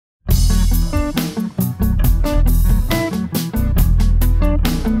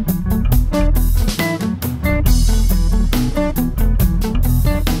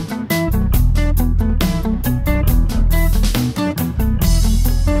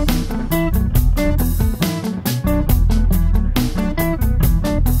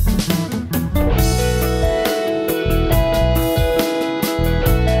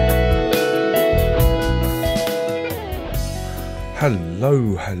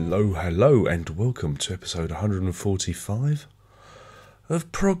Hello, and welcome to episode 145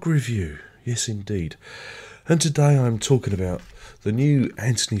 of Prog Review. Yes, indeed. And today I'm talking about the new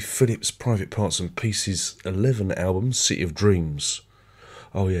Anthony Phillips Private Parts and Pieces 11 album, City of Dreams.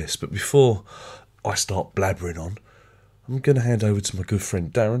 Oh yes, but before I start blabbering on, I'm going to hand over to my good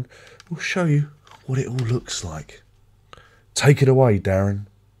friend Darren, who'll show you what it all looks like. Take it away, Darren.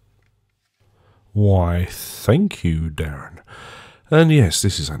 Why, thank you, Darren. And yes,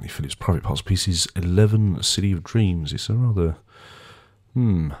 this is Anthony Phillips Private Parts Pieces 11 City of Dreams. It's a rather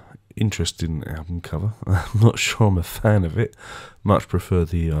interesting album cover. I'm not sure I'm a fan of it. Much prefer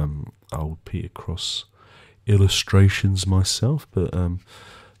the old Peter Cross illustrations myself, but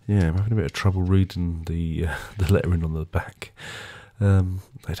yeah, I'm having a bit of trouble reading the lettering on the back.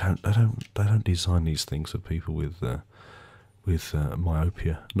 They don't design these things for people with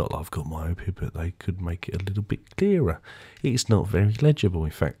myopia. Not that I've got myopia, but they could make it a little bit clearer. It's not very legible.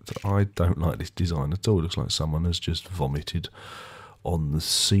 In fact, I don't like this design at all. It looks like someone has just vomited on the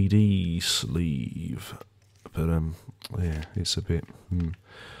CD sleeve. But yeah, it's a bit. And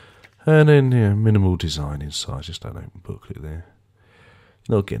then yeah, minimal design inside. Just an open booklet there.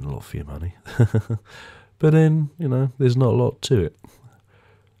 You're not getting a lot for your money. But then there's not a lot to it.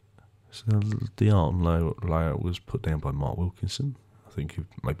 So the art and layout was put down by Mark Wilkinson. I think you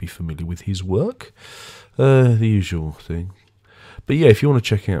may be familiar with his work. The usual thing. But yeah, if you want to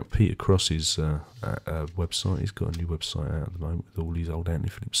check out Peter Cross's website, he's got a new website out at the moment with all these old Anthony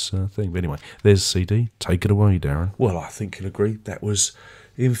Phillips things. But anyway, there's the CD. Take it away, Darren. Well, I think you'll agree that was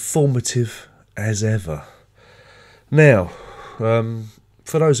informative as ever. Now,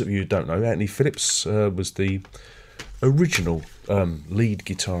 for those of you who don't know, Anthony Phillips was the original lead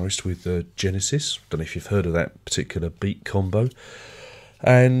guitarist with Genesis. Don't know if you've heard of that particular beat combo.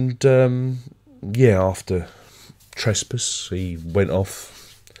 And yeah, after Trespass, he went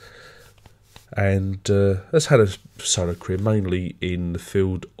off and has had a solo career mainly in the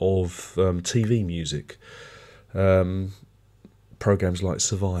field of TV music. Programs like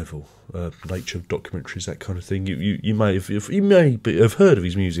Survival, nature documentaries, that kind of thing. You may have heard of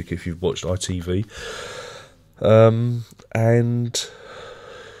his music if you've watched ITV. And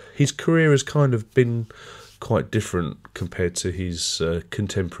his career has kind of been quite different compared to his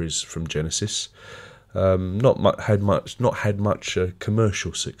contemporaries from Genesis. Not had much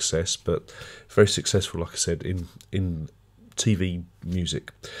commercial success, but very successful, like I said, in TV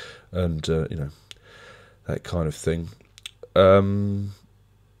music and that kind of thing.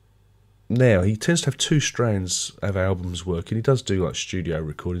 Now, he tends to have two strands of albums working. He does do like studio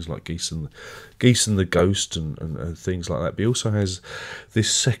recordings like Geese and the Ghost and things like that. But he also has this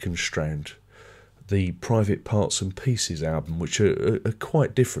second strand, the Private Parts and Pieces album, which are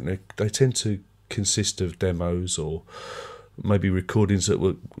quite different. They tend to consist of demos or maybe recordings that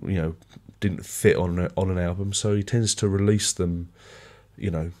were didn't fit on an album. So he tends to release them,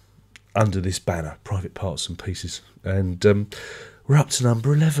 under this banner, Private Parts and Pieces. And we're up to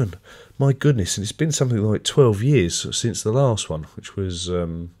number 11. My goodness, and it's been something like 12 years since the last one, which was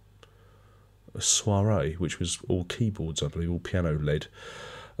a Soiree, which was all keyboards, I believe, all piano-led.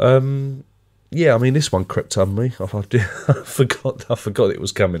 Yeah, I mean, this one crept on me. I forgot it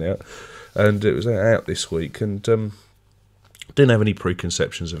was coming out, and it was out this week, and didn't have any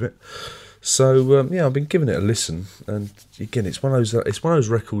preconceptions of it. So yeah, I've been giving it a listen, and again, it's one of those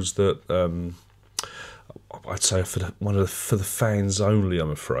records that I'd say for the fans only,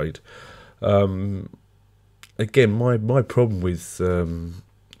 I'm afraid. Again, my problem with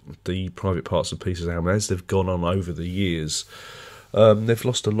the Private Parts and Pieces album, as they've gone on over the years, they've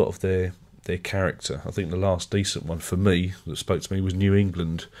lost a lot of their character. I think the last decent one for me that spoke to me was New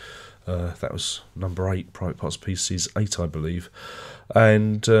England. That was number 8, Private Parts and Pieces 8, I believe.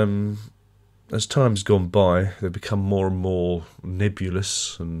 And as time's gone by, they've become more and more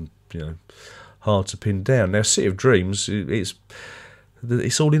nebulous and hard to pin down. Now, City of Dreams,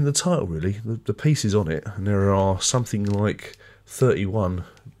 it's all in the title, really. The pieces on it, and there are something like 31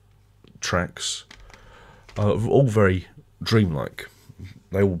 tracks, all very dreamlike.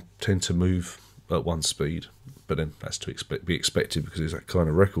 They all tend to move at one speed, but then that's to be expected because it's that kind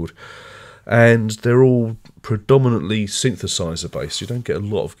of record. And they're all predominantly synthesizer based. You don't get a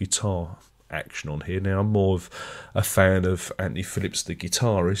lot of guitar action on here. Now, I'm more of a fan of Anthony Phillips, the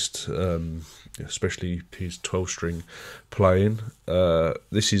guitarist, especially his 12-string playing.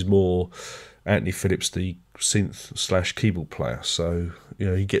 This is more Anthony Phillips, the synth/keyboard player. So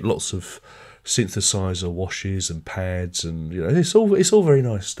you get lots of synthesizer washes and pads, and it's all very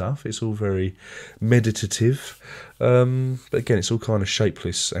nice stuff. It's all very meditative, but again, it's all kind of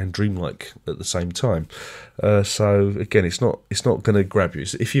shapeless and dreamlike at the same time. So again, it's not going to grab you.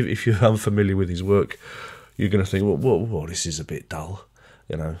 If you're unfamiliar with his work, you're going to think, well, this is a bit dull,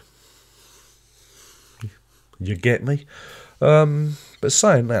 You get me? But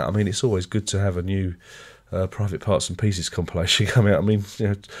saying that, I mean, it's always good to have a new Private Parts and Pieces compilation come out. I mean,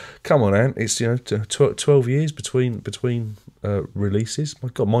 come on, Ant. It's 12 years between releases. My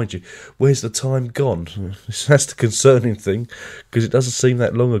God, mind you, where's the time gone? That's the concerning thing, because it doesn't seem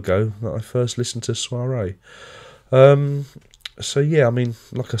that long ago that I first listened to Soiree. So yeah, I mean,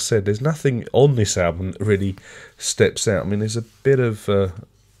 like I said, there's nothing on this album that really steps out. I mean, there's a bit of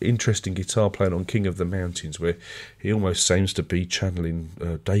interesting guitar playing on King of the Mountains, where he almost seems to be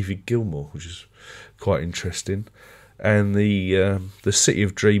channeling David Gilmour, which is quite interesting. And the City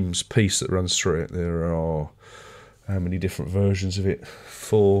of Dreams piece that runs through it, there are how many different versions of it?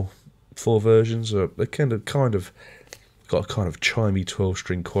 Four versions. They kind of got a kind of chimey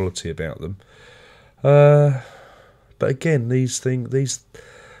 12-string quality about them. But again, these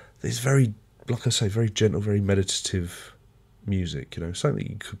very, like I say, very gentle, very meditative music, something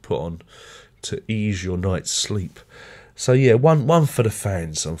you could put on to ease your night's sleep. So yeah, one for the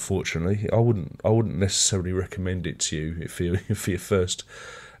fans. Unfortunately, I wouldn't necessarily recommend it to you for your first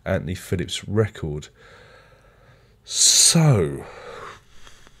Anthony Phillips record. So,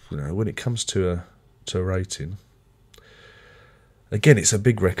 when it comes to a rating, again, it's a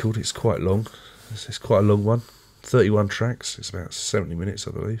big record. It's quite long. It's quite a long one. 31 tracks. It's about 70 minutes,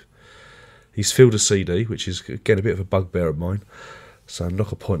 I believe. He's filled a CD, which is, again, a bit of a bugbear of mine, so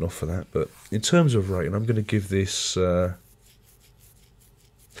knock a point off for that. But in terms of rating, I'm going to give this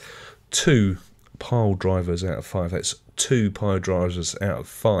 2 pile drivers out of 5. That's 2 pile drivers out of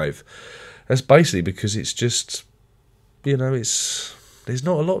 5. That's basically because it's just, there's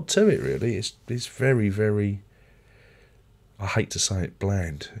not a lot to it, really. It's very, very, I hate to say it,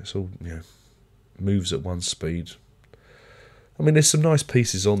 bland. It's all, moves at one speed. I mean, there's some nice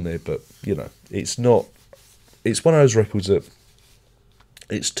pieces on there, but, it's not... It's one of those records that...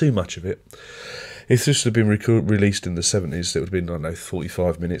 It's too much of it. If this had been released in the 70s, it would have been, I don't know,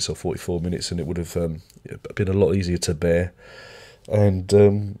 45 minutes or 44 minutes, and it would have been a lot easier to bear. And,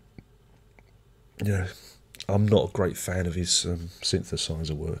 I'm not a great fan of his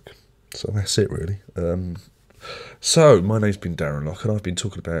synthesizer work. So that's it, really. So, my name's been Darren Locke, and I've been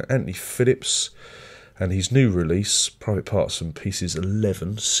talking about Anthony Phillips and his new release, Private Parts and Pieces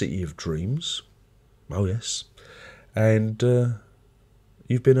 11, City of Dreams. Oh, yes. And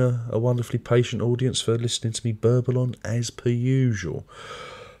you've been a wonderfully patient audience for listening to me burble on as per usual.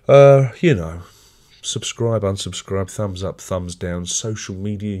 Subscribe, unsubscribe, thumbs up, thumbs down, social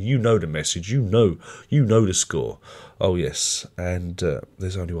media, you know the message, you know the score. Oh yes, and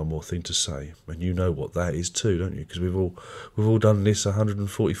there's only one more thing to say, and you know what that is too, don't you? Because we've all done this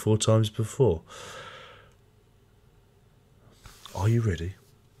 144 times before. Are you ready?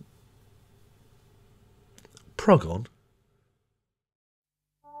 Prog on.